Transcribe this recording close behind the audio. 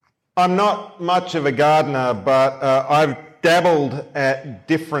I'm not much of a gardener, but I've dabbled at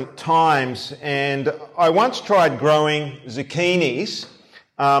different times, and I once tried growing zucchinis,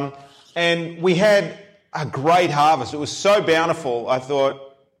 and we had a great harvest. It was so bountiful, I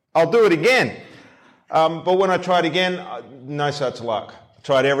thought, I'll do it again. But when I tried again, no such luck. I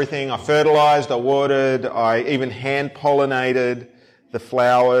tried everything. I fertilised, I watered, I even hand-pollinated the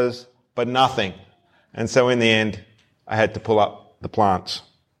flowers, but nothing. And so in the end, I had to pull up the plants.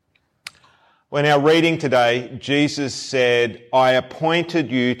 When our reading today, Jesus said, I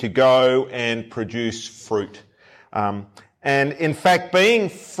appointed you to go and produce fruit. And in fact, being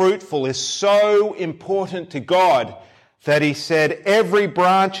fruitful is so important to God that he said, every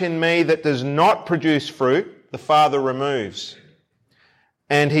branch in me that does not produce fruit, the Father removes.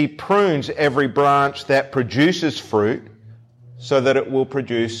 And he prunes every branch that produces fruit so that it will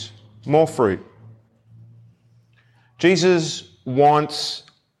produce more fruit. Jesus wants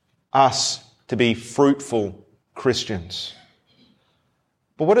us to be fruitful Christians.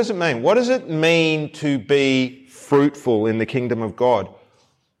 But what does it mean? What does it mean to be fruitful in the kingdom of God?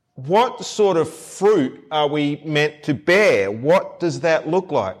 What sort of fruit are we meant to bear? What does that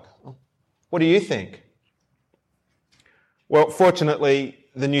look like? What do you think? Well, fortunately,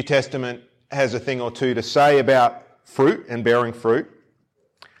 the New Testament has a thing or two to say about fruit and bearing fruit.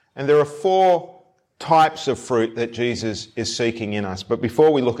 And there are 4 types of fruit that Jesus is seeking in us. But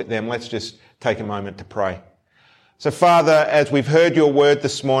before we look at them, let's just take a moment to pray. So Father, as we've heard your word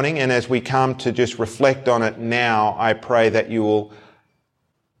this morning and as we come to just reflect on it now, I pray that you will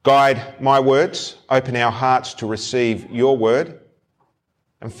guide my words, open our hearts to receive your word.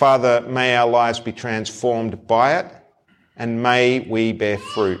 And Father, may our lives be transformed by it, and may we bear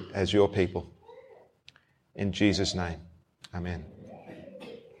fruit as your people. In Jesus' name, amen.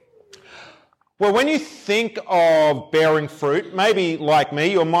 Well, when you think of bearing fruit, maybe like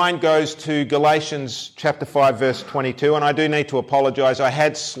me, your mind goes to Galatians chapter 5, verse 22, and I do need to apologise. I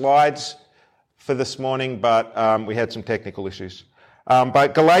had slides for this morning, but we had some technical issues.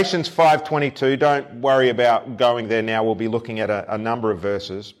 But Galatians 5:22, don't worry about going there now. We'll be looking at a number of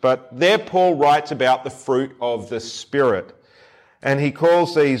verses. But there Paul writes about the fruit of the Spirit. And he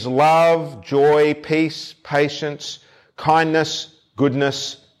calls these love, joy, peace, patience, kindness,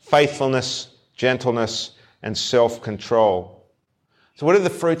 goodness, faithfulness, gentleness, and self-control. So what are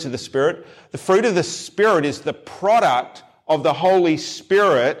the fruits of the Spirit? The fruit of the Spirit is the product of the Holy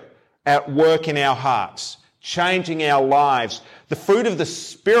Spirit at work in our hearts, changing our lives. The fruit of the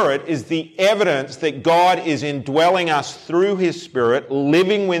Spirit is the evidence that God is indwelling us through His Spirit,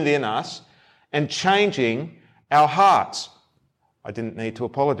 living within us, and changing our hearts. I didn't need to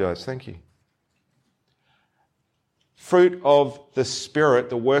apologise, thank you. Fruit of the Spirit,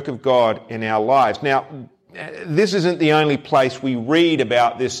 the work of God in our lives. Now, this isn't the only place we read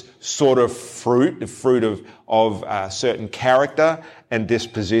about this sort of fruit, the fruit of certain character and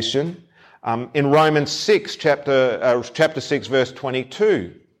disposition. In Romans 6, chapter 6, verse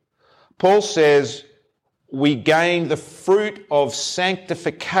 22, Paul says, we gain the fruit of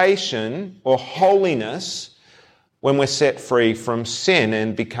sanctification or holiness when we're set free from sin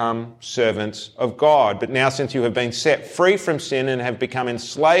and become servants of God. But now, since you have been set free from sin and have become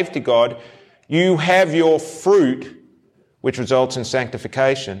enslaved to God, you have your fruit, which results in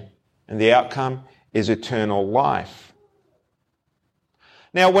sanctification, and the outcome is eternal life.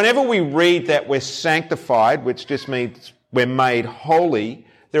 Now, whenever we read that we're sanctified, which just means we're made holy,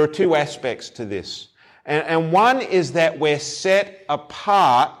 there are 2 aspects to this. And one is that we're set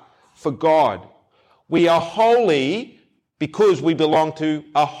apart for God. We are holy because we belong to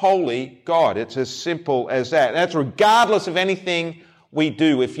a holy God. It's as simple as that. That's regardless of anything we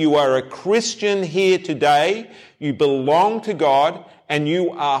do. If you are a Christian here today, you belong to God and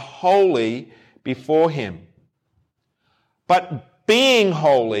you are holy before Him. But being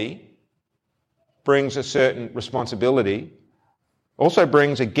holy brings a certain responsibility, also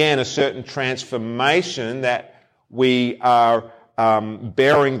brings again a certain transformation that we are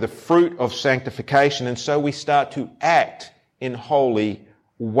bearing the fruit of sanctification, and so we start to act in holy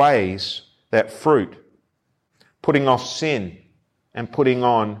ways, that fruit, putting off sin and putting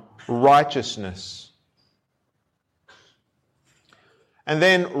on righteousness. And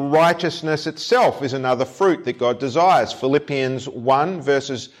then righteousness itself is another fruit that God desires. Philippians 1,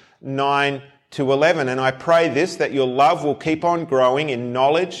 verses 9 to 11. And I pray this, that your love will keep on growing in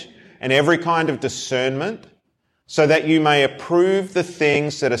knowledge and every kind of discernment, so that you may approve the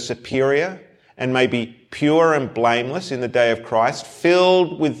things that are superior and may be pure and blameless in the day of Christ,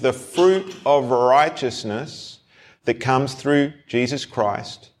 filled with the fruit of righteousness that comes through Jesus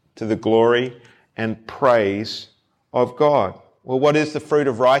Christ to the glory and praise of God. Well, what is the fruit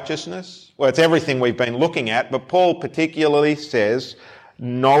of righteousness? Well, it's everything we've been looking at, but Paul particularly says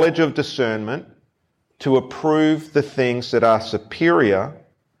knowledge of discernment, to approve the things that are superior,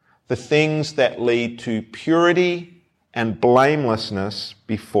 the things that lead to purity and blamelessness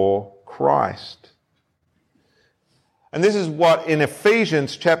before Christ. And this is what in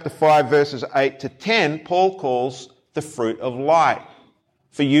Ephesians chapter 5 verses 8 to 10 Paul calls the fruit of light.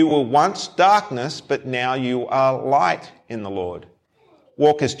 For you were once darkness, but now you are light in the Lord.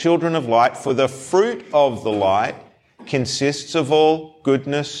 Walk as children of light, for the fruit of the light consists of all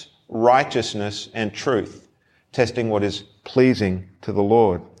goodness, righteousness, and truth, testing what is pleasing to the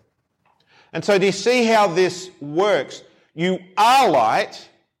Lord. And so do you see how this works? You are light,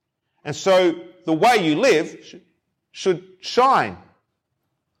 and so the way you live should shine.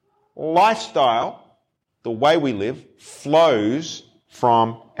 Lifestyle, the way we live, flows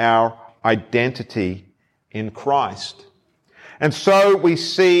from our identity in Christ. And so we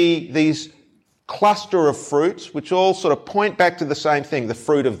see these cluster of fruits which all sort of point back to the same thing. The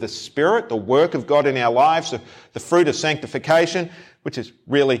fruit of the Spirit, the work of God in our lives, the fruit of sanctification, which is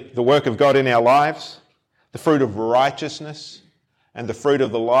really the work of God in our lives, the fruit of righteousness, and the fruit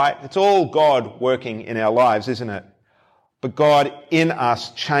of the light. It's all God working in our lives, isn't it? But God in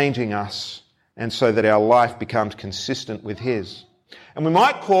us, changing us, and so that our life becomes consistent with His. And we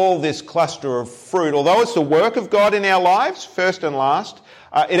might call this cluster of fruit, although it's the work of God in our lives, first and last,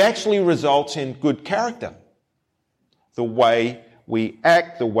 it actually results in good character. The way we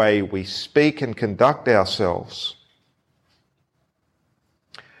act, the way we speak and conduct ourselves.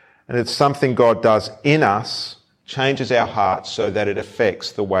 And it's something God does in us, changes our hearts so that it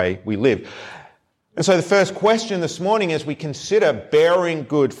affects the way we live. And so the first question this morning as we consider bearing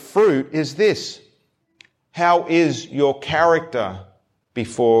good fruit is this: how is your character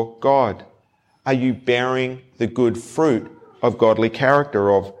before God? Are you bearing the good fruit of godly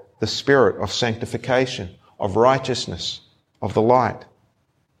character, of the Spirit, of sanctification, of righteousness, of the light?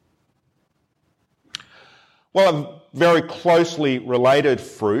 Well, a very closely related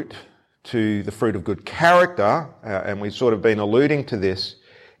fruit to the fruit of good character, and we've sort of been alluding to this,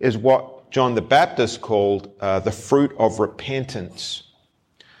 is what John the Baptist called the fruit of repentance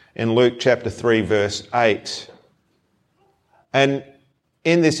in Luke chapter 3 verse 8. And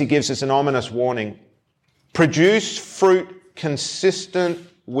in this he gives us an ominous warning: produce fruit consistent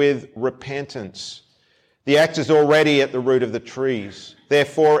with repentance. The axe is already at the root of the trees.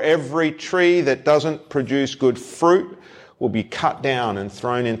 Therefore, every tree that doesn't produce good fruit will be cut down and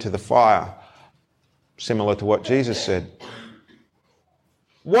thrown into the fire. Similar to what Jesus said.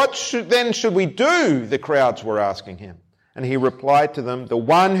 What should we do? The crowds were asking him. And he replied to them, the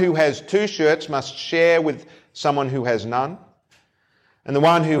one who has 2 shirts must share with someone who has none, and the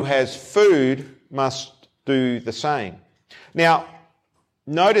one who has food must do the same. Now,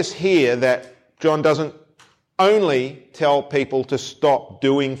 notice here that John doesn't only tell people to stop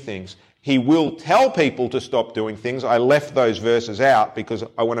doing things. He will tell people to stop doing things. I left those verses out because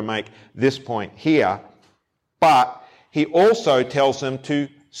I want to make this point here. But he also tells them to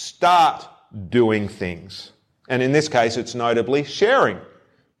start doing things. And in this case, it's notably sharing.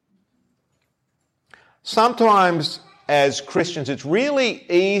 Sometimes as Christians, it's really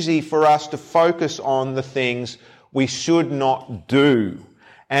easy for us to focus on the things we should not do.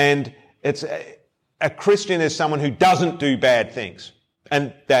 And a Christian is someone who doesn't do bad things.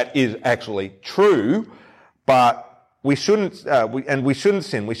 And that is actually true, but we shouldn't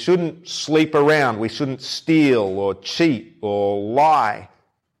sin. We shouldn't sleep around. We shouldn't steal or cheat or lie.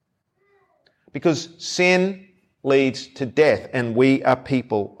 Because sin leads to death, and we are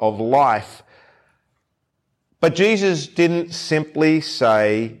people of life. But Jesus didn't simply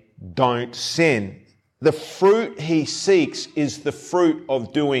say, don't sin. The fruit he seeks is the fruit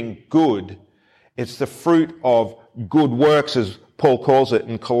of doing good. It's the fruit of good works, as Paul calls it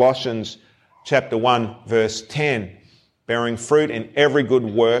in Colossians chapter 1, verse 10. Bearing fruit in every good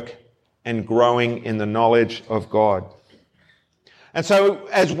work and growing in the knowledge of God. And so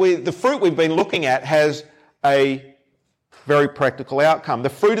the fruit we've been looking at has a very practical outcome. The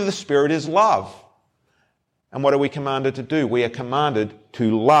fruit of the Spirit is love. And what are we commanded to do? We are commanded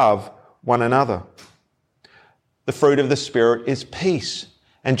to love one another. The fruit of the Spirit is peace.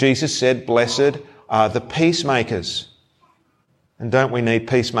 And Jesus said, blessed are the peacemakers. And don't we need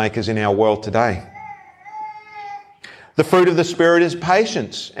peacemakers in our world today? The fruit of the Spirit is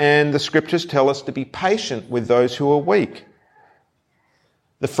patience. And the Scriptures tell us to be patient with those who are weak.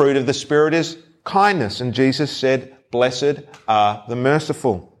 The fruit of the Spirit is kindness. And Jesus said, blessed are the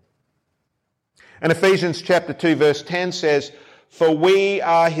merciful. And Ephesians chapter 2 verse 10 says, for we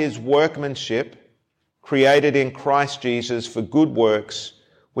are his workmanship, created in Christ Jesus for good works,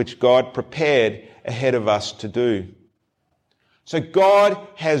 which God prepared ahead of us to do. So God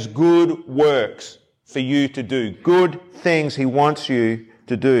has good works for you to do, good things He wants you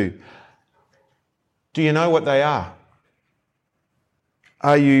to do. Do you know what they are?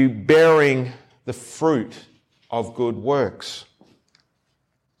 Are you bearing the fruit of good works?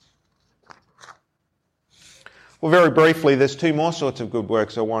 Well, very briefly, there's two more sorts of good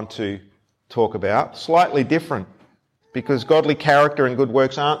works I want to talk about, slightly different, because godly character and good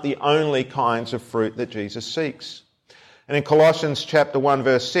works aren't the only kinds of fruit that Jesus seeks. And in Colossians chapter 1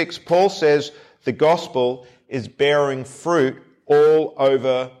 verse 6, Paul says the gospel is bearing fruit all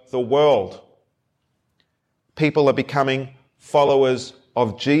over the world. People are becoming followers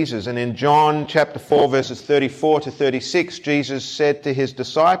of Jesus. And in John chapter 4 verses 34 to 36, Jesus said to his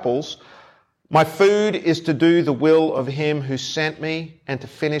disciples, "My food is to do the will of him who sent me and to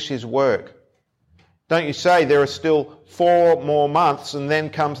finish his work. Don't you say there are still 4 more months and then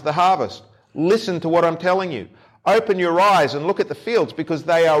comes the harvest? Listen to what I'm telling you. Open your eyes and look at the fields because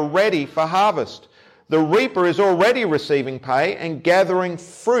they are ready for harvest. The reaper is already receiving pay and gathering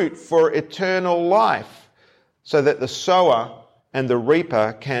fruit for eternal life, so that the sower and the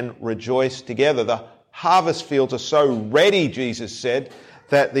reaper can rejoice together." The harvest fields are so ready, Jesus said,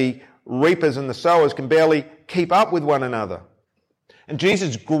 that the reapers and the sowers can barely keep up with one another. And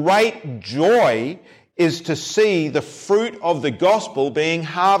Jesus' great joy is to see the fruit of the gospel being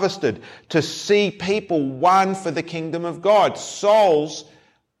harvested, to see people won for the kingdom of God, souls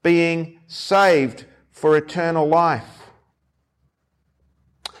being saved for eternal life.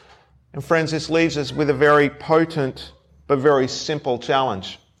 And friends, this leaves us with a very potent but very simple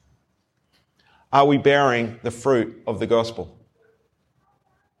challenge. Are we bearing the fruit of the gospel?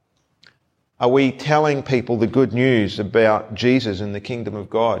 Are we telling people the good news about Jesus and the kingdom of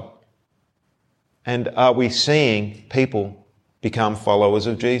God? And are we seeing people become followers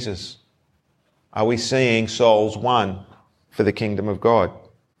of Jesus? Are we seeing souls won for the kingdom of God?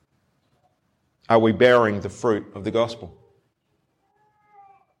 Are we bearing the fruit of the gospel?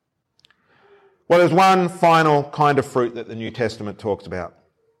 Well, there's one final kind of fruit that the New Testament talks about.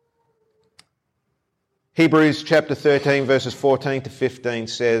 Hebrews chapter 13 verses 14 to 15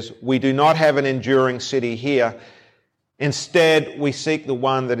 says, "We do not have an enduring city here. Instead, we seek the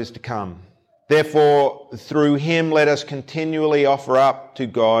one that is to come. Therefore, through him let us continually offer up to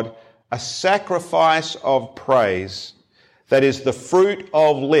God a sacrifice of praise, that is the fruit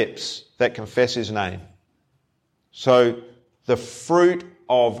of lips that confess his name." So the fruit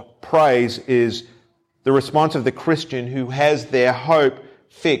of praise is the response of the Christian who has their hope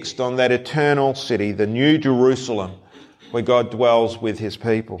fixed on that eternal city, the New Jerusalem, where God dwells with his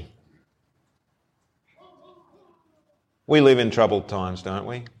people. We live in troubled times, don't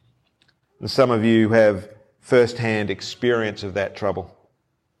we? And some of you have first-hand experience of that trouble.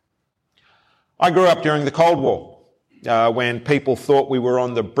 I grew up during the Cold War, when people thought we were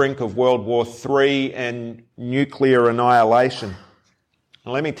on the brink of World War III and nuclear annihilation.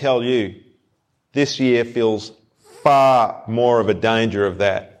 And let me tell you, this year feels far more of a danger of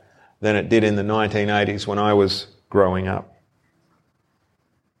that than it did in the 1980s when I was growing up.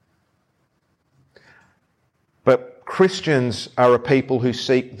 But Christians are a people who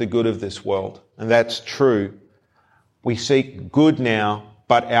seek the good of this world, and that's true. We seek good now,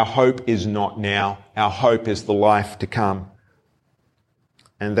 but our hope is not now. Our hope is the life to come.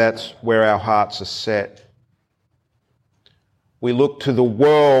 And that's where our hearts are set. We look to the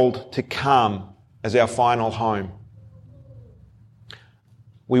world to come as our final home.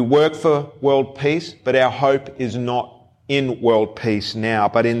 We work for world peace, but our hope is not in world peace now,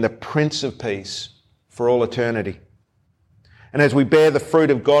 but in the Prince of Peace for all eternity. And as we bear the fruit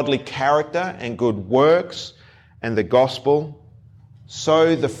of godly character and good works and the gospel,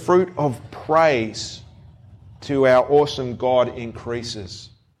 so the fruit of praise to our awesome God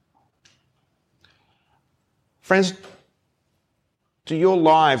increases. Friends, do your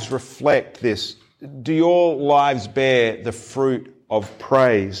lives reflect this? Do your lives bear the fruit of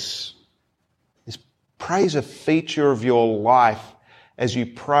praise? Is praise a feature of your life as you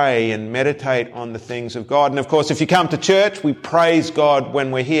pray and meditate on the things of God? And of course, if you come to church, we praise God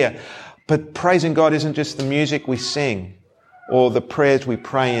when we're here. But praising God isn't just the music we sing or the prayers we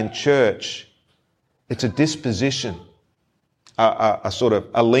pray in church. It's a disposition, a sort of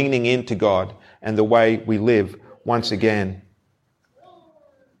a leaning into God and the way we live once again.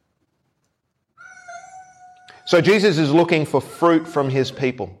 So Jesus is looking for fruit from his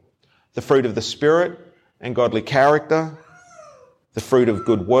people. The fruit of the Spirit and godly character, the fruit of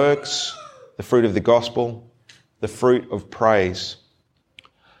good works, the fruit of the gospel, the fruit of praise.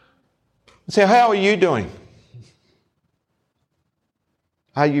 So how are you doing?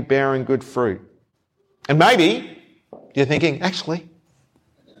 Are you bearing good fruit? And maybe you're thinking, actually,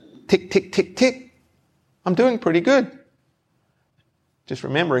 tick, tick, tick, tick, I'm doing pretty good. Just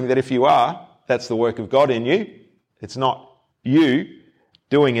remembering that if you are, that's the work of God in you. It's not you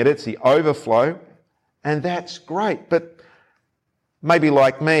doing it, it's the overflow. And that's great. But maybe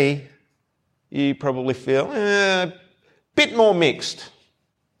like me, you probably feel a bit more mixed.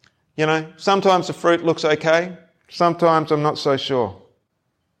 You know, sometimes the fruit looks okay, sometimes I'm not so sure.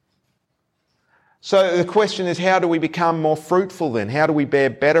 So the question is, how do we become more fruitful then? How do we bear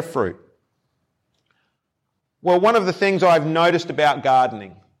better fruit? Well, one of the things I've noticed about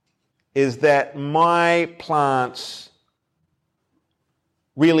gardening is that my plants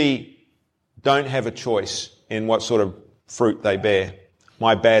really don't have a choice in what sort of fruit they bear.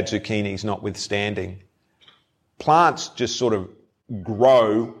 My bad zucchinis notwithstanding. Plants just sort of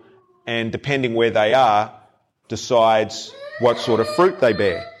grow, and depending where they are, decides what sort of fruit they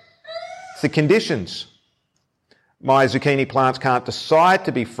bear. It's the conditions. My zucchini plants can't decide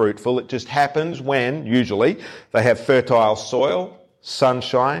to be fruitful. It just happens when, usually, they have fertile soil,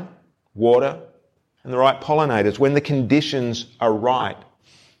 sunshine, water, and the right pollinators, when the conditions are right.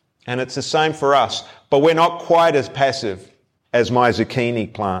 And it's the same for us. But we're not quite as passive as my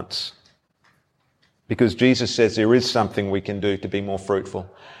zucchini plants, because Jesus says there is something we can do to be more fruitful.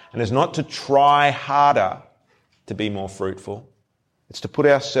 And it's not to try harder to be more fruitful. It's to put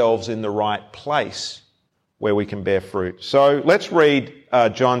ourselves in the right place where we can bear fruit. So let's read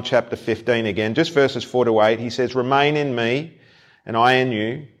John chapter 15 again, just verses 4 to 8. He says, "Remain in me, and I in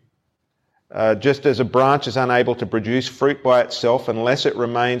you. Just as a branch is unable to produce fruit by itself unless it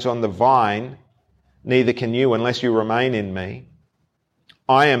remains on the vine, neither can you unless you remain in me.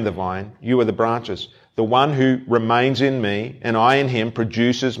 I am the vine, you are the branches. The one who remains in me and I in him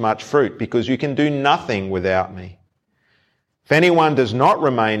produces much fruit, because you can do nothing without me. If anyone does not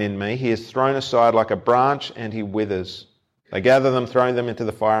remain in me, he is thrown aside like a branch and he withers. They gather them, throw them into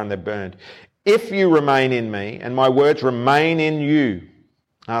the fire, and they're burned. If you remain in me and my words remain in you,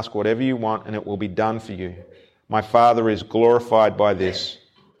 ask whatever you want and it will be done for you. My Father is glorified by this,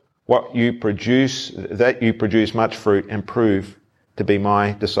 that you produce much fruit and prove to be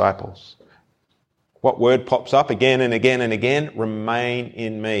my disciples." What word pops up again and again and again? Remain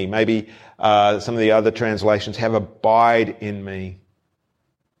in me. Maybe some of the other translations have abide in me.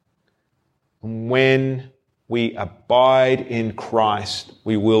 When we abide in Christ,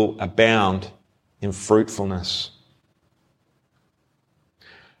 we will abound in fruitfulness.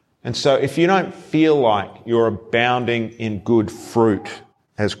 And so if you don't feel like you're abounding in good fruit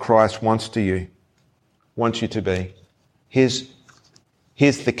as Christ wants you to be, here's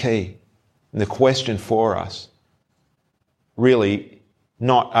the key. And the question for us, really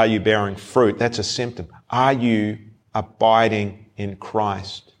not are you bearing fruit, that's a symptom. Are you abiding in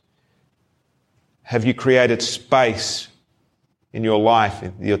Christ? Have you created space in your life,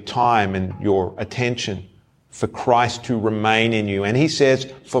 in your time and your attention for Christ to remain in you? And he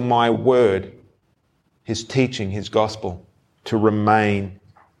says, for my word, his teaching, his gospel, to remain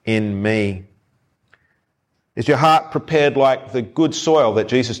in me. Is your heart prepared like the good soil that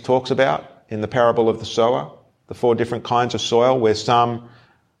Jesus talks about in the parable of the sower? The 4 different kinds of soil, where some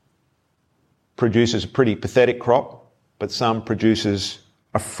produces a pretty pathetic crop, but some produces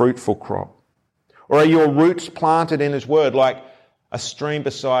a fruitful crop. Or are your roots planted in his word like a stream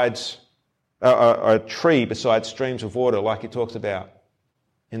besides a tree beside streams of water, like he talks about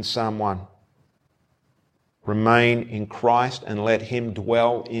in Psalm 1? Remain in Christ and let him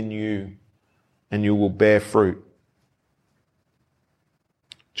dwell in you, and you will bear fruit.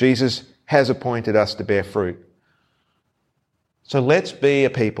 Jesus has appointed us to bear fruit. So let's be a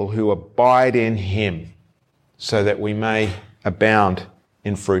people who abide in him so that we may abound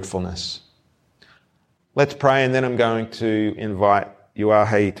in fruitfulness. Let's pray, and then I'm going to invite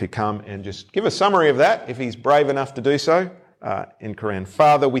Yuahi to come and just give a summary of that, if he's brave enough to do so, in Korean.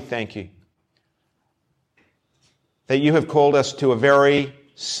 Father, we thank you that you have called us to a very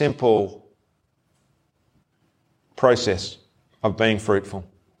simple process of being fruitful.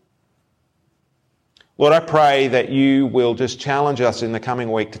 Lord, I pray that you will just challenge us in the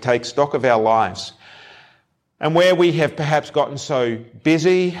coming week to take stock of our lives, and where we have perhaps gotten so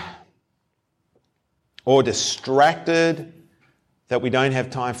busy or distracted that we don't have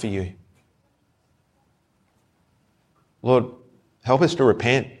time for you. Lord, help us to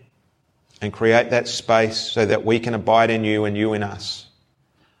repent and create that space so that we can abide in you and you in us.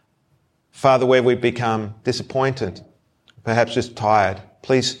 Father, where we've become disappointed, perhaps just tired,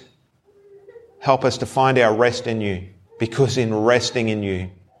 please help us to find our rest in you, because in resting in you,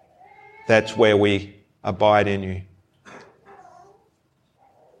 that's where we abide in you.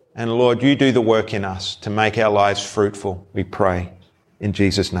 And Lord, you do the work in us to make our lives fruitful, we pray. In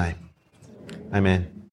Jesus' name. Amen.